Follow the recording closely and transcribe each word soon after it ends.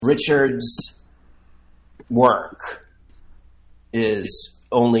Richard's work is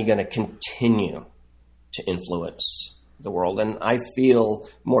only going to continue to influence the world. And I feel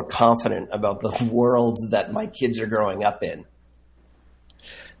more confident about the world that my kids are growing up in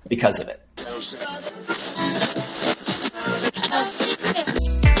because of it.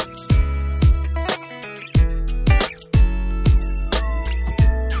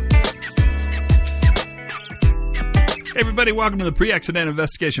 Hey everybody, welcome to the Pre-Accident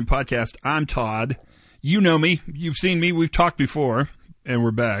Investigation Podcast. I'm Todd. You know me. You've seen me. We've talked before, and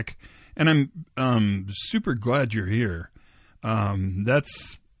we're back. And I'm super glad you're here.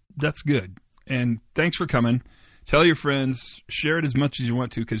 That's good. And thanks for coming. Tell your friends. Share it as much as you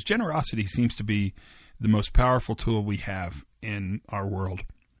want to, because generosity seems to be the most powerful tool we have in our world.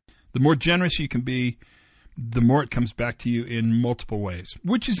 The more generous you can be, the more it comes back to you in multiple ways,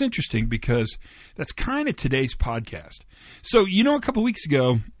 which is interesting because that's kind of today's podcast. So, a couple weeks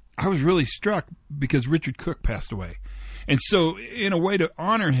ago, I was really struck because Richard Cook passed away. And so in a way to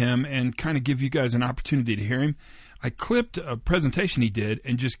honor him and kind of give you guys an opportunity to hear him, I clipped a presentation he did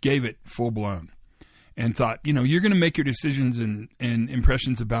and just gave it full blown and thought, you're going to make your decisions and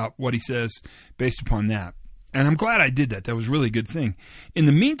impressions about what he says based upon that. And I'm glad I did that. That was a really good thing. In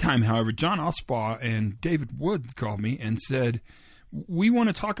the meantime, however, John Ospaw and David Wood called me and said, we want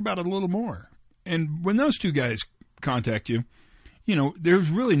to talk about it a little more. And when those two guys contact you, there's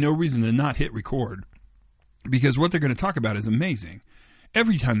really no reason to not hit record because what they're going to talk about is amazing.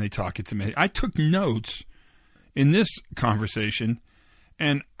 Every time they talk, it's amazing. I took notes in this conversation,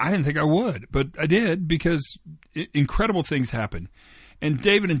 and I didn't think I would, but I did because incredible things happen. And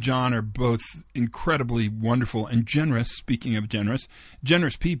David and John are both incredibly wonderful and generous, speaking of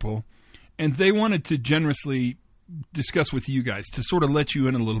generous people. And they wanted to generously discuss with you guys to sort of let you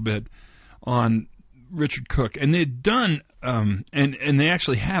in a little bit on Richard Cook. And they'd done, and they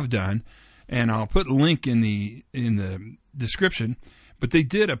actually have done, and I'll put a link in the description, but they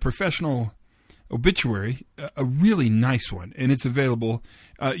did a professional obituary, a really nice one, and it's available.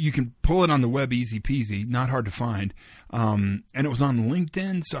 You can pull it on the web easy peasy, not hard to find. And it was on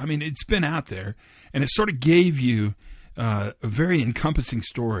LinkedIn, so it's been out there, and it sort of gave you a very encompassing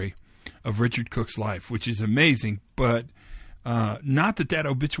story of Richard Cook's life, which is amazing. But not that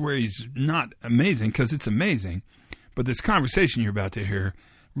obituary is not amazing, because it's amazing. But this conversation you're about to hear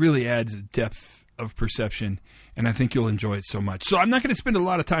really adds a depth of perception, and I think you'll enjoy it so much. So I'm not going to spend a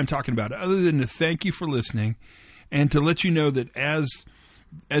lot of time talking about it, other than to thank you for listening and to let you know that as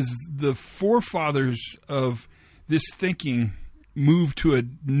the forefathers of this thinking move to a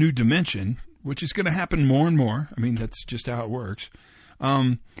new dimension, which is going to happen more and more, that's just how it works,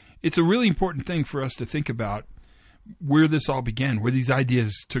 it's a really important thing for us to think about where this all began, where these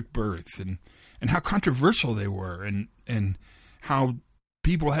ideas took birth, and how controversial they were, and how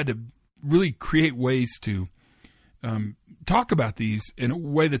people had to really create ways to talk about these in a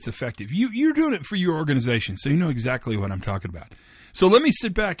way that's effective. You're doing it for your organization, so you know exactly what I'm talking about. So let me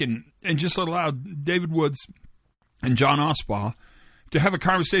sit back and just allow David Woods and John Ospaw to have a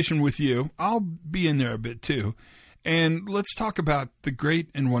conversation with you. I'll be in there a bit too. And let's talk about the great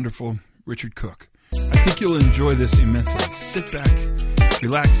and wonderful Richard Cook. I think you'll enjoy this immensely. Sit back,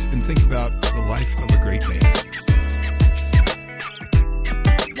 relax, and think about the life of a great man.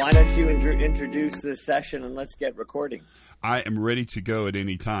 Why don't you introduce this session and let's get recording? I am ready to go at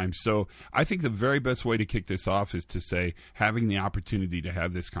any time. So I think the very best way to kick this off is to say having the opportunity to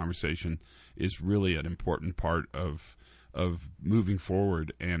have this conversation is really an important part of moving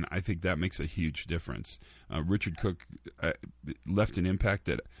forward, and I think that makes a huge difference. Richard Cook left an impact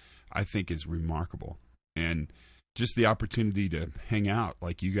that I think is remarkable, and just the opportunity to hang out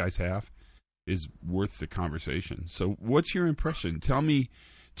like you guys have is worth the conversation. So what's your impression? Tell me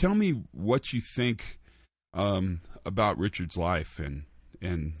what you think about Richard's life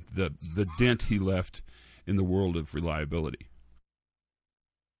and the dent he left in the world of reliability.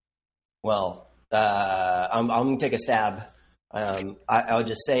 Well, I'm going to take a stab. I'll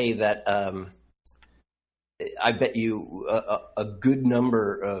just say that I bet you a good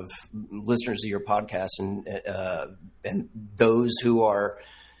number of listeners of your podcast and those who are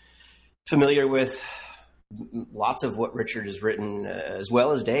familiar with lots of what Richard has written, as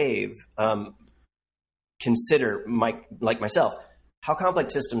well as Dave, consider, like myself, how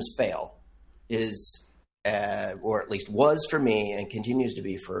complex systems fail is, or at least was for me and continues to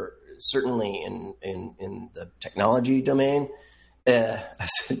be for certainly in the technology domain.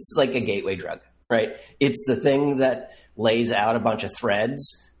 It's like a gateway drug, right? It's the thing that lays out a bunch of threads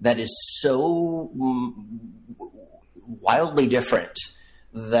that is so wildly different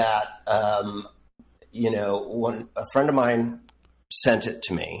that, when a friend of mine sent it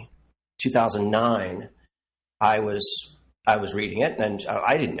to me. 2009, I was reading it, and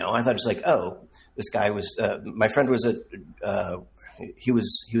I didn't know. I thought it was like, oh, this guy was my friend was he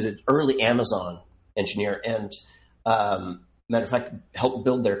was an early Amazon engineer, and matter of fact, helped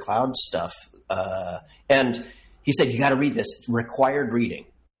build their cloud stuff. And he said, you got to read this. It's required reading.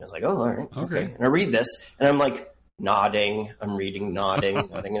 I was like, oh, all right, okay. And I read this, and I'm like nodding. I'm reading, nodding.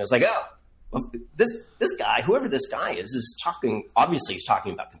 And I was like, oh, well, this guy, whoever this guy is talking. Obviously, he's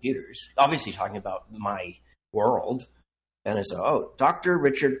talking about computers. Obviously, talking about my world. And I said, oh, Dr.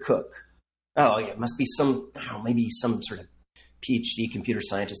 Richard Cook. Oh, yeah, it must be maybe some sort of PhD computer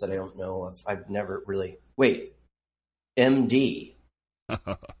scientist that I don't know of. I've never really. Wait, MD.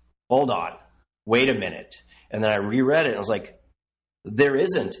 Hold on. Wait a minute. And then I reread it, and I was like, there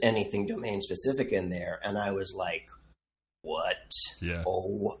isn't anything domain specific in there. And I was like, what? Yeah.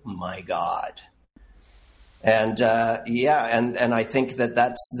 Oh my God. And and I think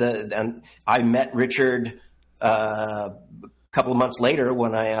and I met Richard a couple of months later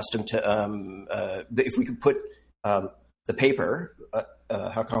when I asked him to if we could put the paper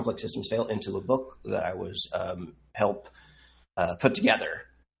How Complex Systems Fail into a book that I was help put together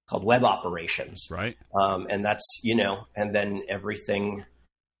called Web Operations. Right. And that's, and then everything.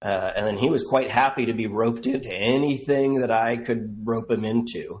 And then he was quite happy to be roped into anything that I could rope him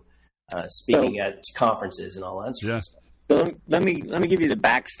into, speaking at conferences and all that sort of stuff. So let me give you the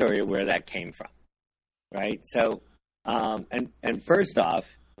backstory of where that came from. Right. So, and first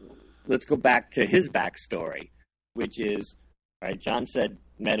off, let's go back to his backstory, which is, right, John said,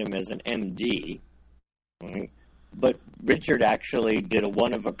 met him as an MD, right? But Richard actually did a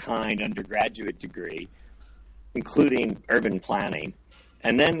one-of-a-kind undergraduate degree, including urban planning,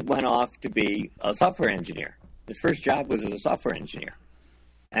 and then went off to be a software engineer. His first job was as a software engineer.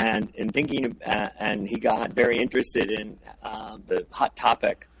 And in thinking, and he got very interested in the hot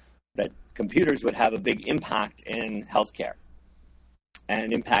topic that computers would have a big impact in healthcare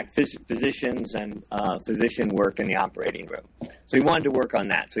and impact physicians and physician work in the operating room. So he wanted to work on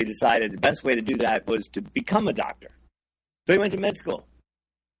that. So he decided the best way to do that was to become a doctor. So he went to med school.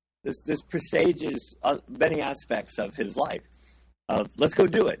 This presages many aspects of his life. Let's go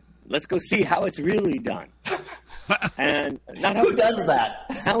do it. Let's go see how it's really done. And not how Who does that?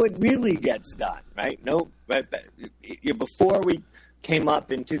 How it really gets done, right? No, before we came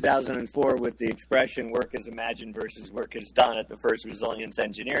up in 2004 with the expression work is imagined versus work is done at the first Resilience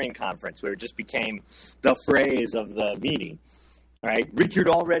Engineering Conference, where it just became the phrase of the meeting, right? Richard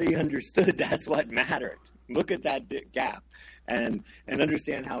already understood that's what mattered. Look at that gap and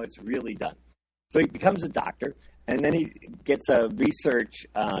understand how it's really done. So he becomes a doctor, and then he gets a research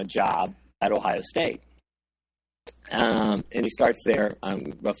job at Ohio State. And he starts there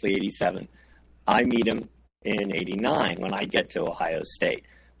roughly 87. I meet him in 89 when I get to Ohio State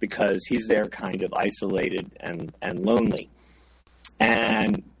because he's there kind of isolated and lonely.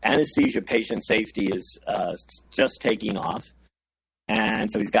 And anesthesia patient safety is just taking off.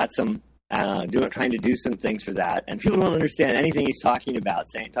 And so he's got some trying to do some things for that. And people don't understand anything he's talking about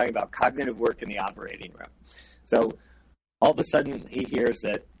cognitive work in the operating room. So all of a sudden he hears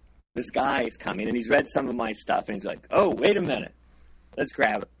that this guy is coming, and he's read some of my stuff, and he's like, oh, wait a minute, let's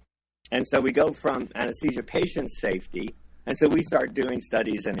grab it. And so we go from anesthesia patient safety, and so we start doing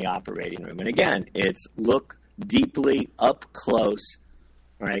studies in the operating room. And again, it's look deeply up close,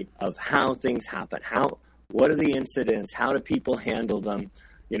 right, of how things happen. What are the incidents? How do people handle them?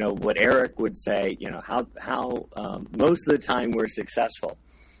 What Eric would say, how most of the time we're successful.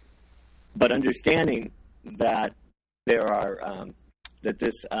 But understanding that there are,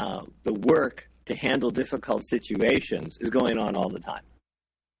 the work to handle difficult situations is going on all the time.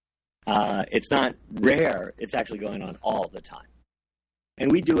 It's not rare, it's actually going on all the time.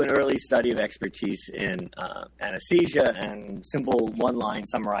 And we do an early study of expertise in anesthesia, and simple one-line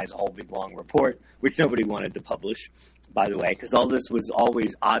summarize a whole big long report, which nobody wanted to publish, by the way, because all this was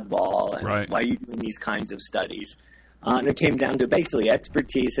always oddball, and right. Why are you doing these kinds of studies? And it came down to basically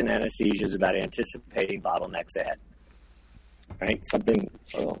expertise in anesthesia is about anticipating bottlenecks ahead. Right?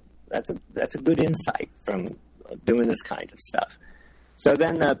 That's a good insight from doing this kind of stuff. So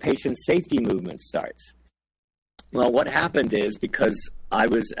then the patient safety movement starts. Well, what happened is because I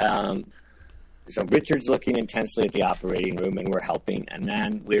was, so Richard's looking intensely at the operating room, and we're helping, and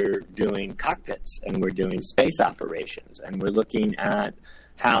then we're doing cockpits, and we're doing space operations, and we're looking at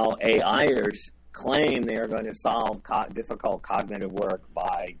how AIers claim they are going to solve difficult cognitive work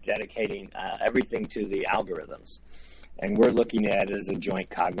by dedicating everything to the algorithms. And we're looking at it as a joint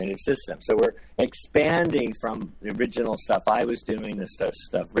cognitive system. So we're expanding from the original stuff I was doing, the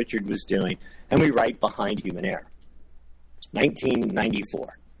stuff Richard was doing, and we write behind human error.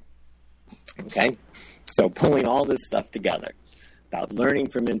 1994. Okay? So pulling all this stuff together about learning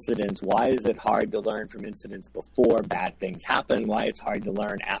from incidents, why is it hard to learn from incidents before bad things happen, why it's hard to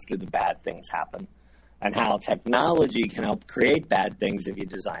learn after the bad things happen, and how technology can help create bad things if you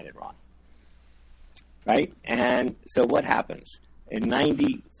design it wrong. Right? And so what happens? In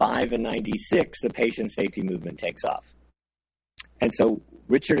 95 and 96, the patient safety movement takes off. And so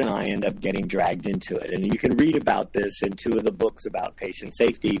Richard and I end up getting dragged into it. And you can read about this in two of the books about patient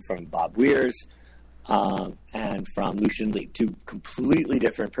safety from Bob Weers and from Lucian Leape, two completely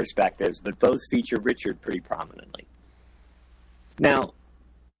different perspectives, but both feature Richard pretty prominently. Now,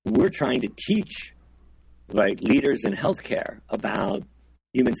 we're trying to teach leaders in healthcare about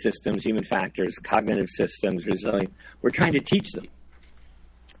human systems, human factors, cognitive systems, resilience. We're trying to teach them,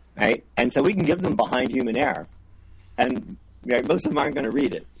 right? And so we can give them behind human error, and most of them aren't going to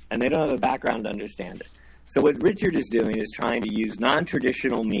read it, and they don't have a background to understand it. So what Richard is doing is trying to use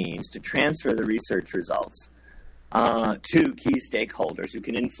non-traditional means to transfer the research results to key stakeholders who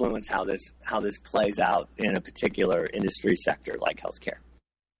can influence how this plays out in a particular industry sector like healthcare.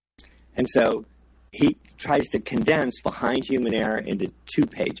 And so he tries to condense behind human error into 2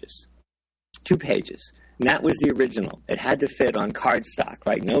 pages. 2 pages. And that was the original. It had to fit on cardstock,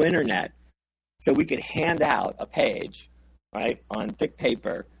 right? No internet. So we could hand out a page, right, on thick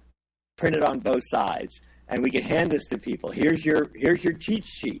paper, printed on both sides, and we could hand this to people. Here's your cheat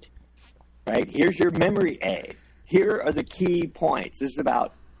sheet, right? Here's your memory aid. Here are the key points. This is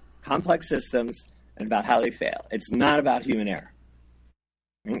about complex systems and about how they fail. It's not about human error.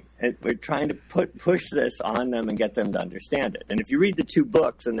 We're trying to push this on them and get them to understand it. And if you read the 2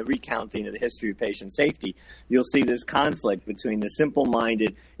 books and the recounting of the history of patient safety, you'll see this conflict between the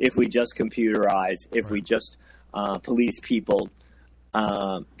simple-minded, if we just computerize, if we just police people,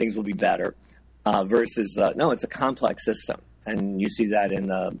 things will be better, versus no, it's a complex system. And you see that in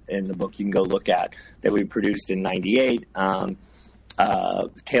the book you can go look at that we produced in 98,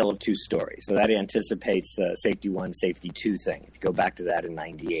 Tale of Two Stories. So that anticipates the Safety 1, Safety 2 thing. If you go back to that in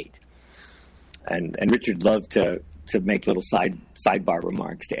 98. And Richard loved to make little sidebar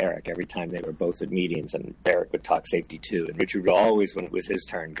remarks to Eric every time they were both at meetings, and Eric would talk Safety 2, and Richard would always, when it was his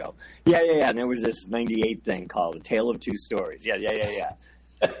turn, go, yeah, and there was this 98 thing called The Tale of Two Stories. Yeah.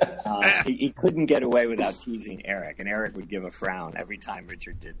 He couldn't get away without teasing Eric, and Eric would give a frown every time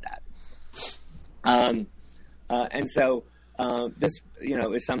Richard did that. And so this,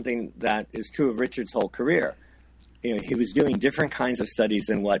 is something that is true of Richard's whole career. He was doing different kinds of studies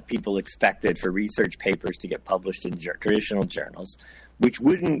than what people expected for research papers to get published in traditional journals, which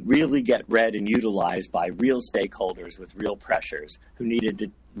wouldn't really get read and utilized by real stakeholders with real pressures who needed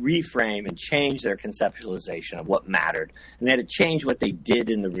to reframe and change their conceptualization of what mattered, and they had to change what they did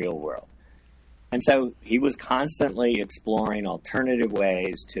in the real world. And so he was constantly exploring alternative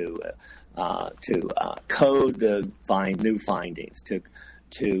ways to code the new findings,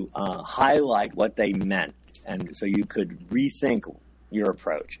 to highlight what they meant, and so you could rethink your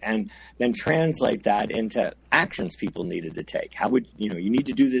approach and then translate that into actions people needed to take. How would you need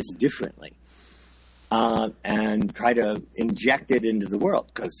to do this differently, and try to inject it into the world,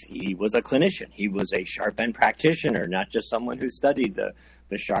 because he was a clinician. He was a sharp end practitioner, not just someone who studied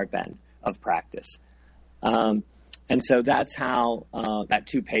the sharp end of practice. And so that's how that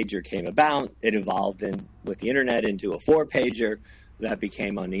 2-pager came about. It evolved with the internet into a 4-pager that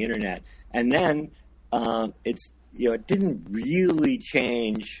became on the internet. And then it didn't really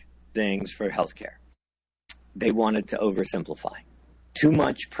change things for healthcare. They wanted to oversimplify. Too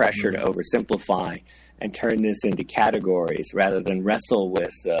much pressure to oversimplify and turn this into categories rather than wrestle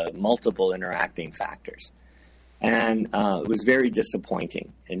with multiple interacting factors. And it was very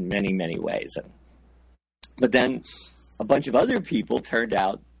disappointing in many, many ways. But then a bunch of other people turned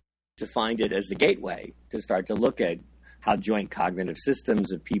out to find it as the gateway to start to look at how joint cognitive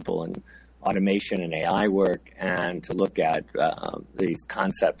systems of people and automation and AI work, and to look at these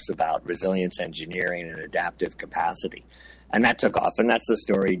concepts about resilience engineering and adaptive capacity. And that took off, and that's the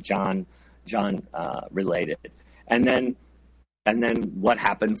story John related. And then what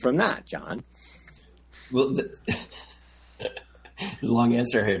happened from that, John? Well, long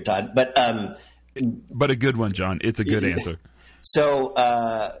answer here, Todd, but a good one, John. It's a good answer. So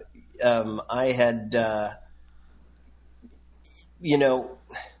I had,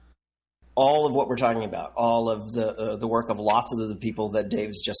 all of what we're talking about, all of the work of lots of the people that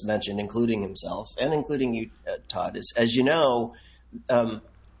Dave's just mentioned, including himself and including you, Todd, is, as you know,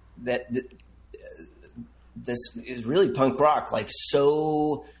 that this is really punk rock,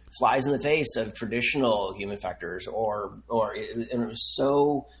 so flies in the face of traditional human factors, or it was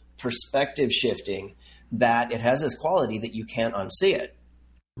so perspective shifting that it has this quality that you can't unsee it.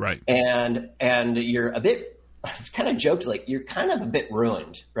 Right. And you're a bit, I've kind of joked, like, you're kind of a bit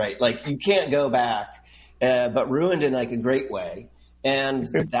ruined, right? Like, you can't go back, but ruined in like a great way. And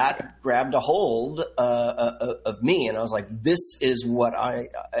that grabbed a hold of me. And I was like, this is what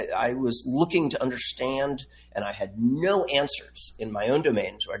I was looking to understand. And I had no answers in my own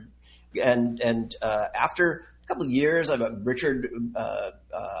domain. So after a couple of years, Richard,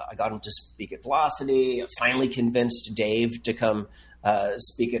 I got him to speak at Velocity. I finally convinced Dave to come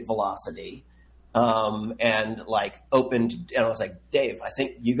speak at Velocity. And like opened, and I was like, Dave, I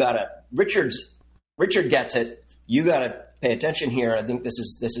think you gotta, Richard gets it. You gotta pay attention here. I think this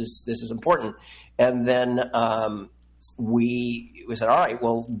is important. And then we said, all right,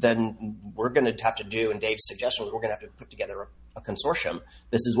 well, then we're going to have to do, and Dave's suggestion was, we're going to have to put together a consortium.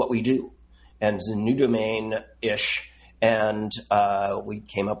 This is what we do. And it's a new domain-ish. And we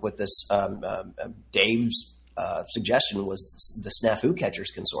came up with this, Dave's suggestion was the Snafu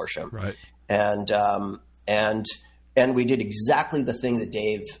Catchers Consortium. Right. And we did exactly the thing that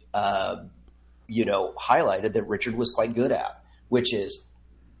Dave highlighted that Richard was quite good at, which is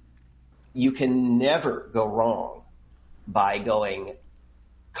you can never go wrong by going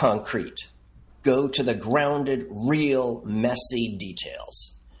concrete. Go to the grounded, real, messy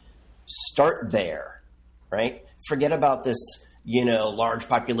details. Start there, right? Forget about this, large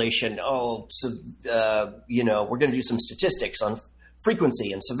population. We're going to do some statistics on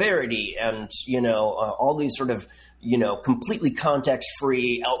frequency and severity and, all these sort of, completely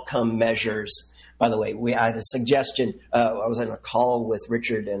context-free outcome measures. By the way, I had a suggestion. I was on a call with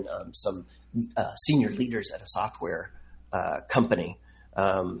Richard and some senior leaders at a software company.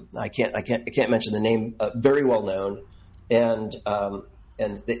 I can't mention the name. Very well known, and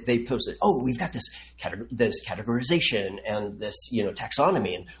they posted, "Oh, we've got this categorization and this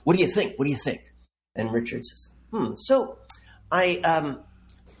taxonomy. And what do you think? What do you think?" And Richard says, "So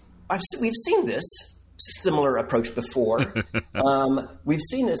we've seen this similar approach before. We've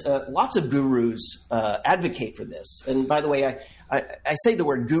seen this. Lots of gurus advocate for this. And by the way, I say the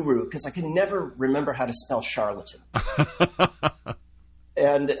word guru because I can never remember how to spell charlatan."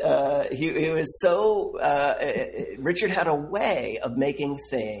 And he was so Richard had a way of making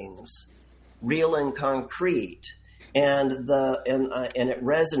things real and concrete, and it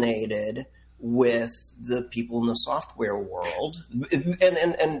resonated with the people in the software world,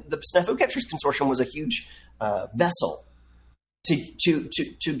 and the Snafu Catchers Consortium was a huge vessel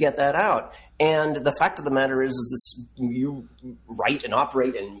to get that out. And the fact of the matter is, this you write and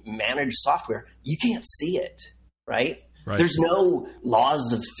operate and manage software, you can't see it, right? Right. There's no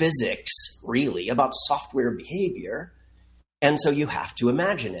laws of physics really about software behavior, and so you have to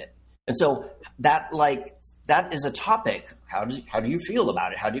imagine it. And so that is a topic. How do you feel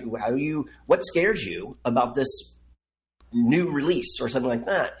about it? What scares you about this new release or something like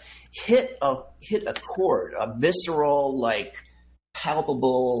that? Hit a chord, a visceral,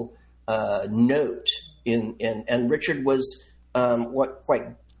 palpable note and Richard was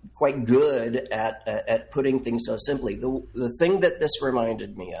quite good at putting things so simply. The thing that this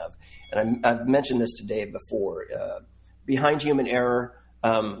reminded me of, and I've mentioned this to Dave before, Behind Human Error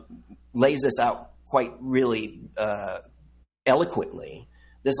lays this out quite really eloquently.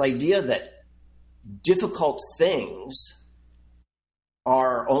 This idea that difficult things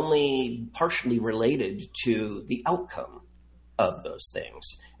are only partially related to the outcome of those things.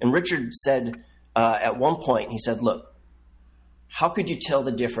 And Richard said at one point, he said, look, how could you tell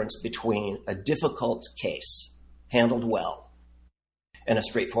the difference between a difficult case handled well and a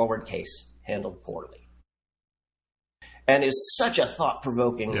straightforward case handled poorly? And it's such a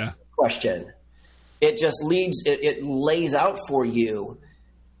thought-provoking question. It just it lays out for you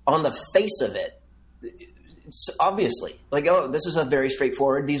on the face of it. It's obviously, this is a very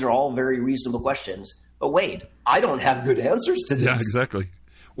straightforward, these are all very reasonable questions. But wait, I don't have good answers to this. Yeah, exactly.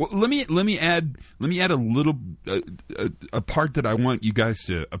 Well, let me add a little a part that I want you guys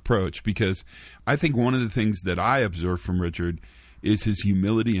to approach, because I think one of the things that I observed from Richard is his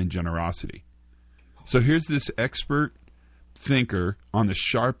humility and generosity. So here's this expert thinker on the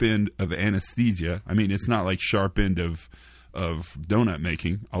sharp end of anesthesia. I mean, it's not like sharp end of donut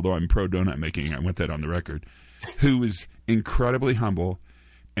making, although I'm pro donut making. I want that on the record. Who is incredibly humble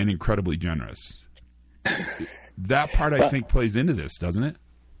and incredibly generous. That part, I think, plays into this, doesn't it?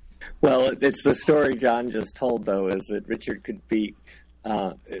 Well, it's the story John just told, though, is that Richard could be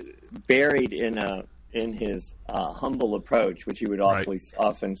buried in his humble approach, which he would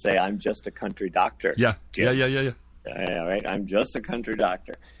often say, "I'm just a country doctor." Yeah. Right. I'm just a country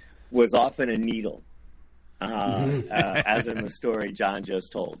doctor. Was often a needle, as in the story John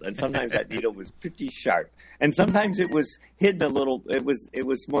just told. And sometimes that needle was pretty sharp, and sometimes it was hidden a little. It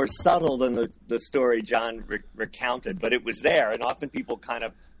was more subtle than the story John recounted, but it was there. And often people kind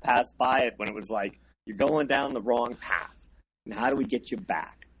of passed by it when it was like, you're going down the wrong path, and how do we get you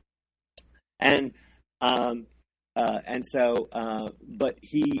back? And so, but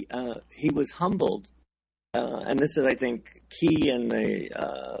he was humbled. And this is, I think, key in the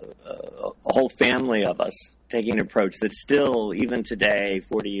whole family of us taking an approach that still, even today,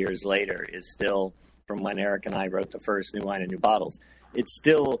 40 years later, is still, from when Eric and I wrote the first New Wine and New Bottles, it's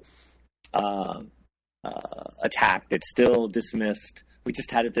still attacked. It's still dismissed. We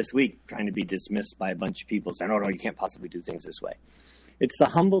just had it this week, trying to be dismissed by a bunch of people saying, oh, no, you can't possibly do things this way. It's the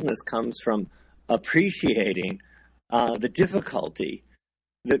humbleness comes from appreciating the difficulty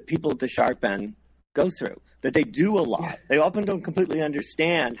that people at the sharp end go through, that they do a lot. They often don't completely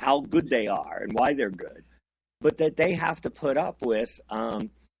understand how good they are and why they're good, but that they have to put up with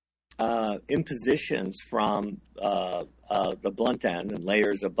impositions from the blunt end and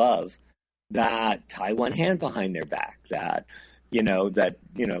layers above that tie one hand behind their back, that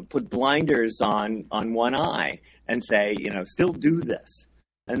put blinders on one eye and say, still do this,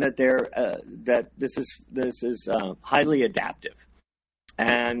 and that that this is highly adaptive.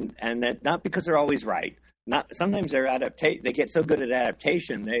 And that not because they're always right. Not sometimes they get so good at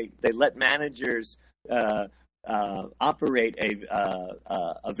adaptation they let managers operate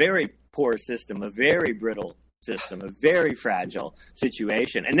a very poor system, a very brittle system, a very fragile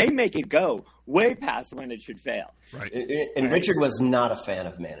situation, and they make it go way past when it should fail. Right. And Richard was not a fan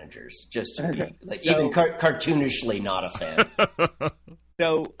of managers, just to be, even cartoonishly not a fan.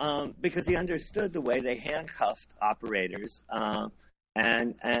 So because he understood the way they handcuffed operators.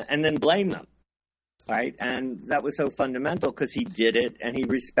 And then blame them, right? And that was so fundamental because he did it and he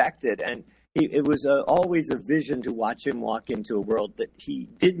respected, and it was always a vision to watch him walk into a world that he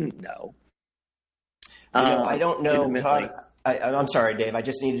didn't know. I don't know, Todd. I'm sorry, Dave. I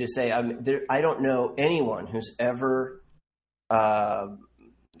just needed to say I don't know anyone who's ever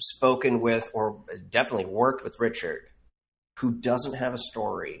spoken with or definitely worked with Richard who doesn't have a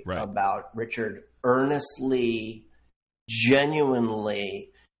story about Richard earnestly, genuinely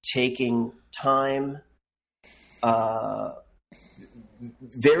taking time,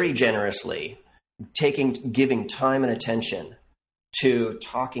 very generously, giving time and attention to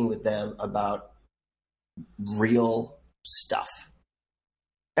talking with them about real stuff.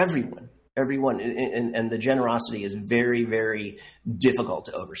 Everyone, and the generosity is very, very difficult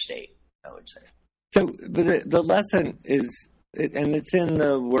to overstate, I would say. So the lesson is, and it's in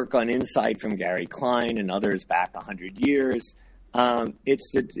the work on Insight from Gary Klein and others back 100 years.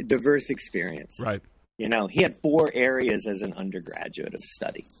 It's the diverse experience. Right. He had 4 areas as an undergraduate of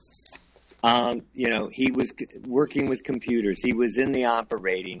study. He was working with computers. He was in the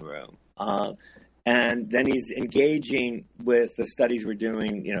operating room. And then he's engaging with the studies we're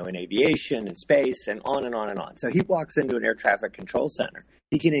doing, in aviation and space and on and on and on. So he walks into an air traffic control center.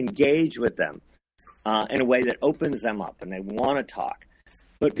 He can engage with them in a way that opens them up and they want to talk.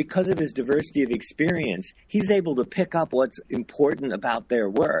 But because of his diversity of experience, he's able to pick up what's important about their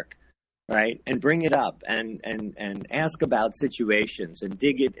work, right? And bring it up and ask about situations and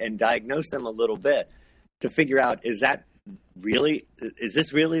dig it and diagnose them a little bit to figure out, is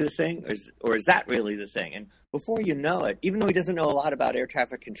this really the thing? Or is that really the thing? And before you know it, even though he doesn't know a lot about air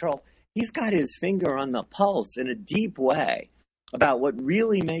traffic control, he's got his finger on the pulse in a deep way about what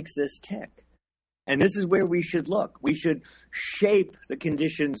really makes this tick. And this is where we should look. We should shape the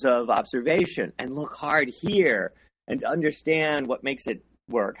conditions of observation and look hard here and understand what makes it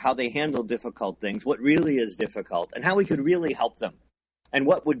work, how they handle difficult things, what really is difficult, and how we could really help them, and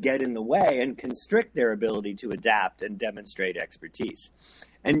what would get in the way and constrict their ability to adapt and demonstrate expertise.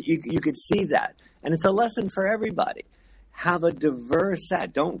 And you could see that. And it's a lesson for everybody. Have a diverse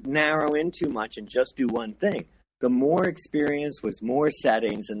set. Don't narrow in too much and just do one thing. The more experience with more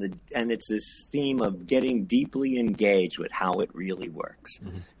settings, and it's this theme of getting deeply engaged with how it really works.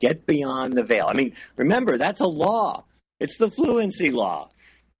 Mm-hmm. Get beyond the veil. I mean, remember, that's a law. It's the fluency law,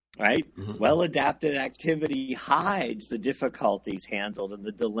 right? Mm-hmm. Well-adapted activity hides the difficulties handled and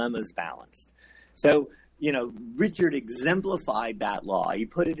the dilemmas balanced. So, Richard exemplified that law. He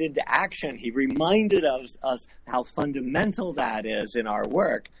put it into action. He reminded us how fundamental that is in our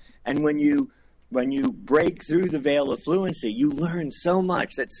work. And when you break through the veil of fluency, you learn so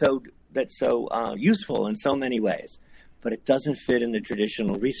much that's so useful in so many ways, but it doesn't fit in the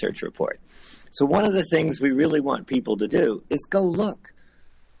traditional research report. So one of the things we really want people to do is go look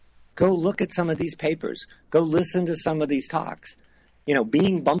at some of these papers, go listen to some of these talks.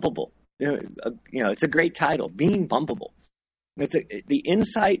 Being bumpable it's a great title, Being Bumpable. It's the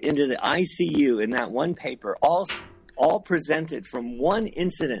insight into the ICU in that one paper, all presented from one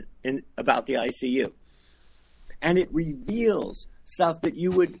incident about the ICU, and it reveals stuff that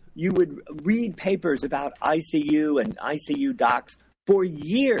you would read papers about ICU and ICU docs for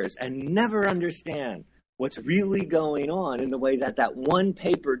years and never understand what's really going on in the way that one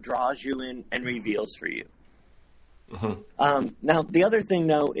paper draws you in and reveals for you. Mm-hmm. Now, the other thing,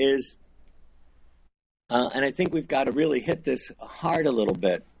 though, is, and I think we've got to really hit this hard a little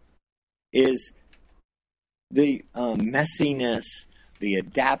bit, is the messiness, the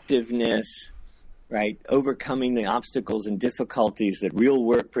adaptiveness, right? Overcoming the obstacles and difficulties that real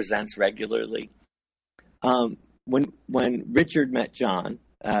work presents regularly. When Richard met John,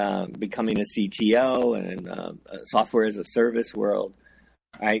 becoming a CTO and in software as a service world,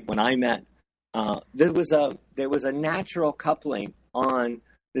 right? When I met, there was a natural coupling on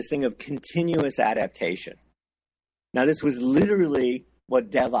this thing of continuous adaptation. Now, this was literally what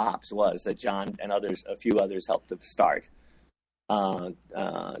DevOps was that John and a few others helped to start 10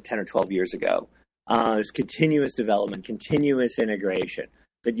 or 12 years ago. This continuous development, continuous integration,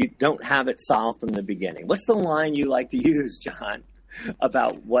 that you don't have it solved from the beginning. What's the line you like to use, John,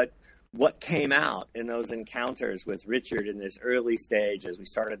 about what came out in those encounters with Richard in this early stage as we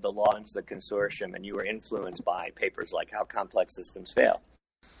started to launch the consortium and you were influenced by papers like How Complex Systems Fail?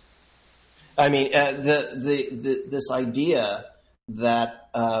 I mean, this idea that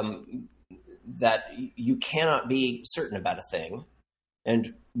that you cannot be certain about a thing,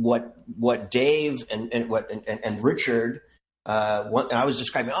 and what Dave and Richard, I was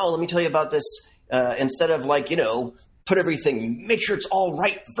describing. Oh, let me tell you about this. Instead of put everything, make sure it's all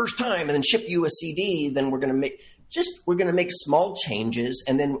right the first time, and then ship you a CD. Then we're going to make small changes,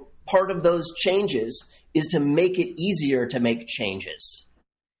 and then part of those changes is to make it easier to make changes.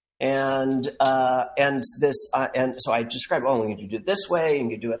 And so I described, you do it this way and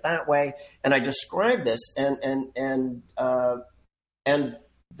you do it that way, and I described this, and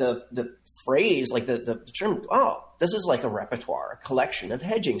the phrase, like the term, this is like a repertoire, a collection of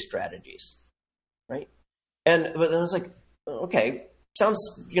hedging strategies, right? But then I was like, okay, sounds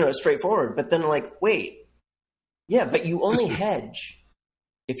straightforward, but then wait, yeah, but you only hedge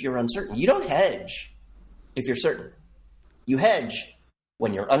if you're uncertain. You don't hedge if you're certain. You hedge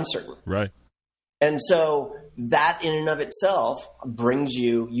when you're uncertain. Right. And so that in and of itself brings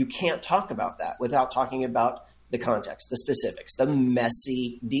you can't talk about that without talking about the context, the specifics, the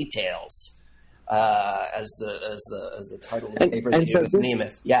messy details, as the title of the paper with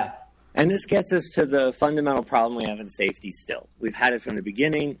Nemeth. Yeah. And this gets us to the fundamental problem we have in safety still. We've had it from the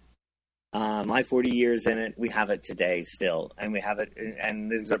beginning. My 40 years in it, we have it today still. And we have it,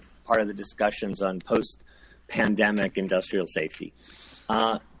 and these are part of the discussions on post-pandemic industrial safety.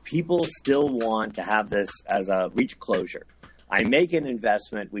 People still want to have this as a reach closure. I make an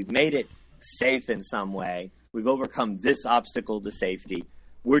investment. We've made it safe in some way. We've overcome this obstacle to safety.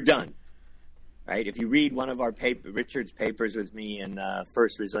 We're done, right? If you read one of Richard's papers with me in the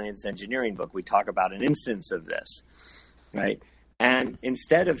first Resilience Engineering book, we talk about an instance of this, right? And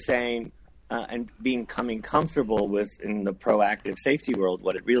instead of saying and becoming comfortable with in the proactive safety world,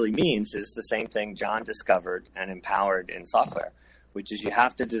 what it really means is the same thing John discovered and empowered in software, which is you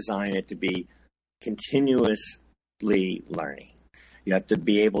have to design it to be continuously learning. You have to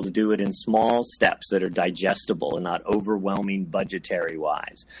be able to do it in small steps that are digestible and not overwhelming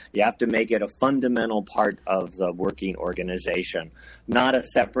budgetary-wise. You have to make it a fundamental part of the working organization, not a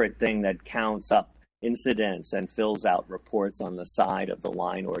separate thing that counts up incidents and fills out reports on the side of the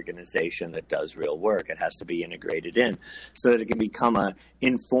line organization that does real work. It has to be integrated in so that it can become an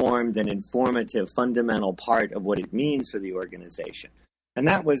informed and informative fundamental part of what it means for the organization. And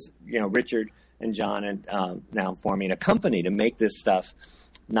that was, Richard and John and now forming a company to make this stuff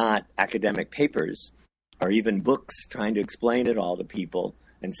not academic papers or even books trying to explain it all to people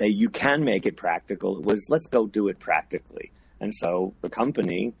and say you can make it practical. It was, let's go do it practically. And so the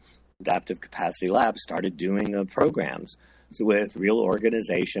company, Adaptive Capacity Lab, started doing the programs with real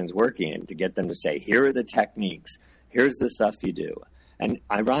organizations working to get them to say, here are the techniques, here's the stuff you do. And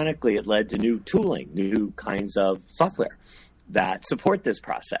ironically, it led to new tooling, new kinds of software that support this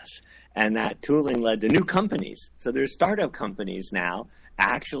process. And that tooling led to new companies. So there's startup companies now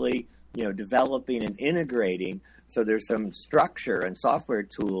actually, developing and integrating. So there's some structure and software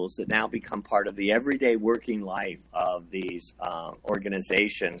tools that now become part of the everyday working life of these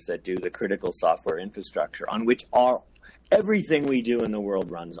organizations that do the critical software infrastructure on which everything we do in the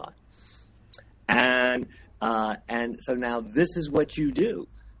world runs on. And so now this is what you do.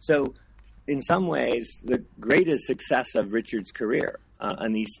 So in some ways, the greatest success of Richard's career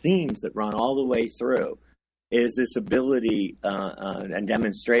and these themes that run all the way through is this ability and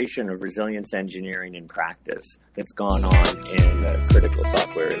demonstration of resilience engineering in practice that's gone on in the critical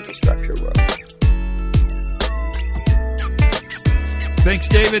software infrastructure world. Thanks,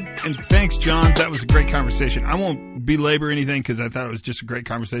 David, and thanks, John. That was a great conversation. I won't belabor anything because I thought it was just a great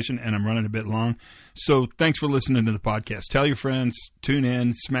conversation, and I'm running a bit long. So thanks for listening to the podcast. Tell your friends, tune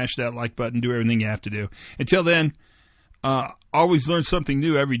in, smash that like button, do everything you have to do. Until then, always learn something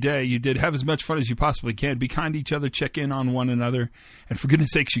new every day. You did have as much fun as you possibly can. Be kind to each other, check in on one another, and for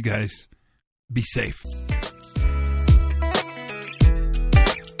goodness sakes, you guys, be safe.